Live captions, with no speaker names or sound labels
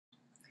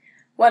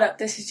What up,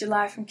 this is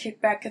July from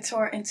Kickback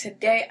Couture, and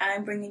today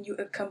I'm bringing you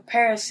a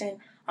comparison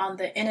on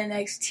the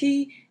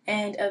NNXT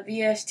and a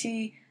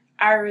VST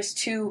Iris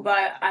 2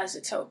 by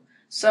Isotope.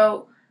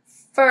 So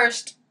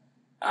first,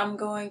 I'm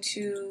going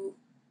to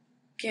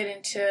get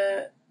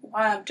into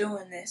why I'm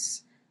doing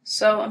this.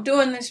 So I'm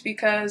doing this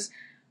because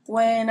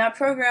when I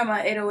program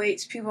my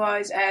 808s, people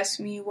always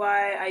ask me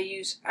why I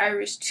use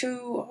Iris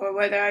 2 or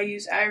whether I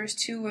use Iris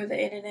 2 or the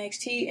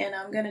NNXT, and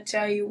I'm going to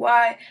tell you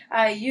why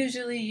I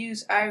usually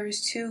use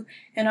Iris 2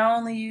 and I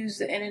only use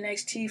the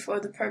NNXT for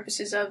the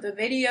purposes of the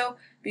video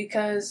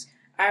because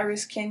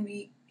Iris can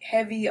be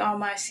heavy on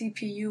my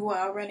CPU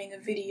while running a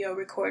video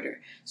recorder.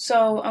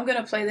 So I'm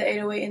going to play the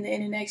 808 in the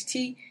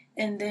NNXT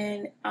and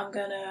then I'm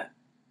going to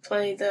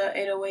play the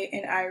 808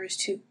 in Iris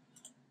 2.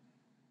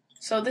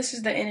 So this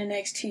is the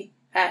NNXT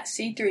at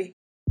C3,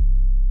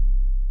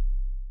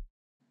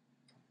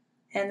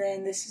 and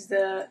then this is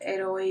the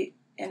 808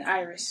 in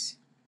Iris.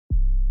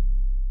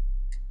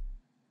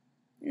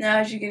 Now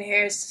as you can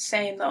hear, it's the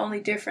same. The only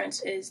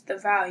difference is the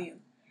volume.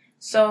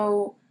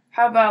 So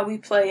how about we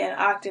play an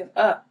octave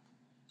up?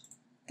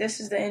 This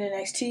is the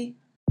NNXT.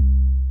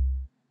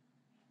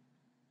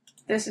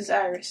 This is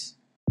Iris.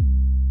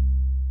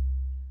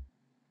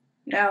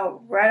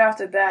 Now right off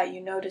the bat,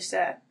 you notice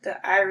that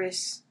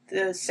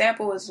the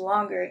sample is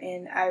longer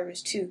in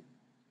Iris 2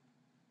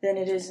 than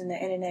it is in the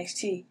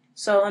NNXT.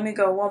 So let me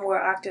go one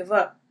more octave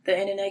up. The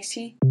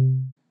NNXT,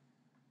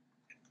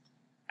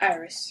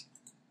 Iris.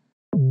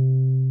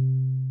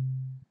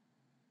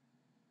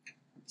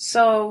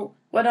 So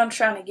what I'm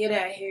trying to get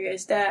at here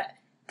is that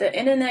the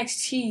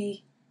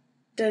NNXT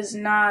does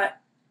not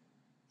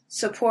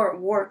support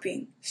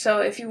warping. So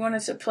if you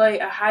wanted to play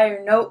a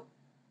higher note,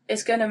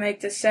 it's going to make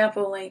the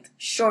sample length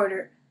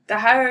shorter. The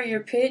higher your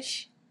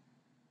pitch,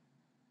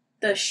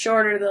 the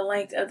shorter the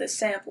length of the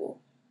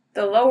sample.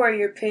 The lower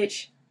your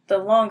pitch, the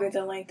longer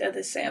the length of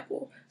the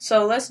sample.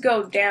 So let's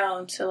go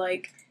down to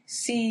like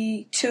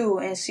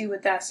C2 and see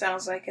what that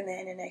sounds like in the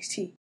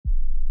NNXT.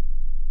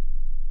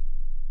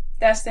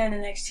 That's the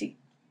NNXT.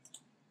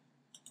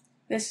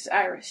 This is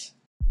Iris.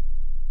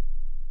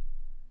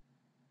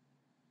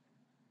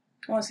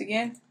 Once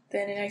again, the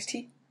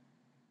NNXT.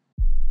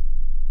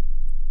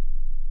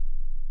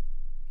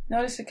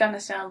 Notice it kind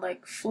of sounds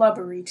like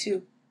flubbery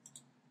too.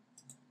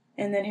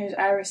 And then here's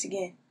Iris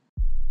again.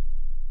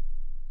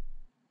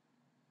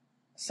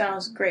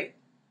 Sounds great.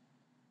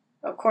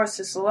 Of course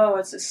it's low,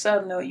 it's a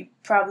sub note. You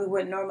probably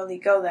wouldn't normally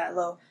go that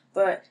low,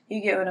 but you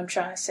get what I'm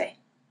trying to say.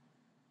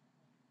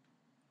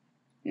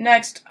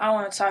 Next, I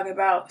want to talk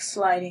about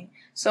sliding.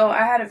 So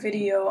I had a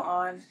video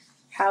on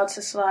how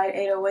to slide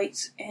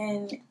 808s,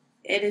 and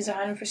it is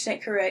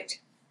 100% correct.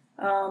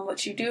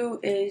 What you do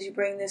is you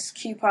bring this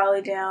key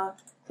poly down,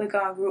 click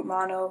on group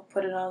mono,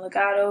 put it on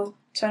legato,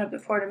 turn up the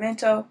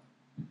portamento.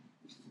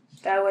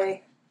 That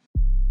way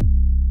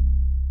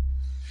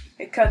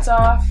it cuts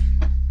off.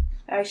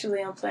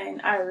 Actually, I'm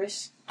playing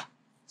Iris,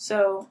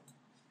 so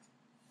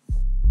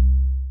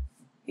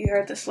you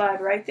heard the slide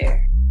right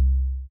there.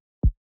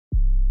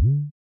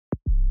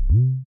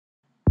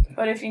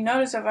 But if you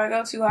notice, if I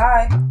go too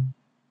high,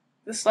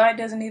 the slide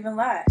doesn't even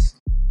last.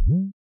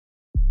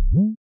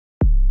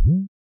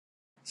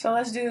 So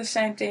let's do the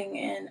same thing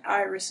in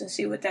Iris and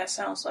see what that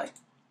sounds like.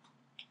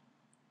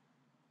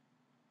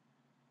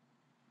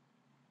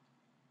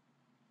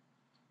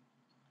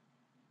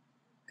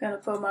 Gonna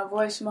put my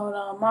voice mode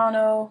on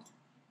mono,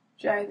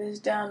 drag this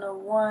down to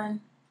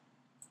 1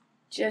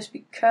 just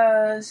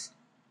because,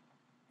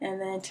 and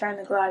then turn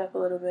the glide up a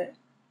little bit.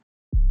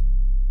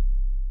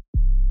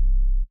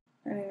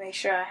 Let me make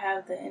sure I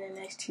have the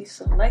NNXT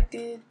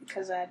selected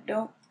because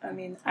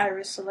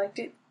Iris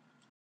selected.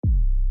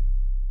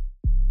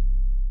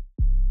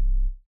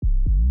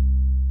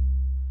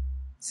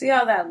 See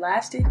how that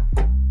lasted?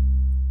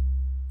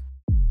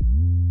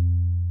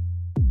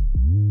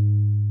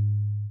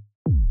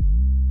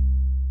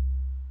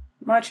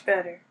 Much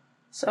better.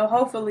 So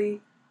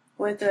hopefully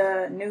with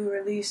the new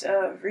release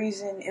of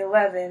Reason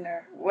 11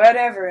 or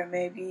whatever it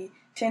may be,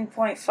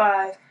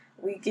 10.5,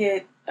 we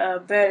get a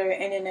better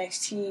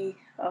NNXT,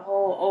 a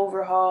whole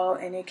overhaul,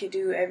 and it could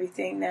do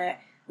everything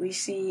that we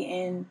see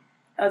in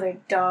other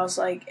DAWs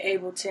like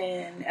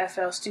Ableton and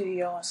FL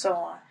Studio and so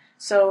on.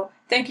 So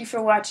thank you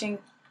for watching,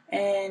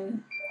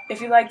 and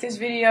if you like this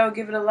video,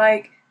 give it a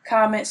like,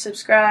 comment,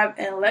 subscribe,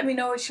 and let me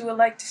know what you would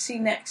like to see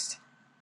next.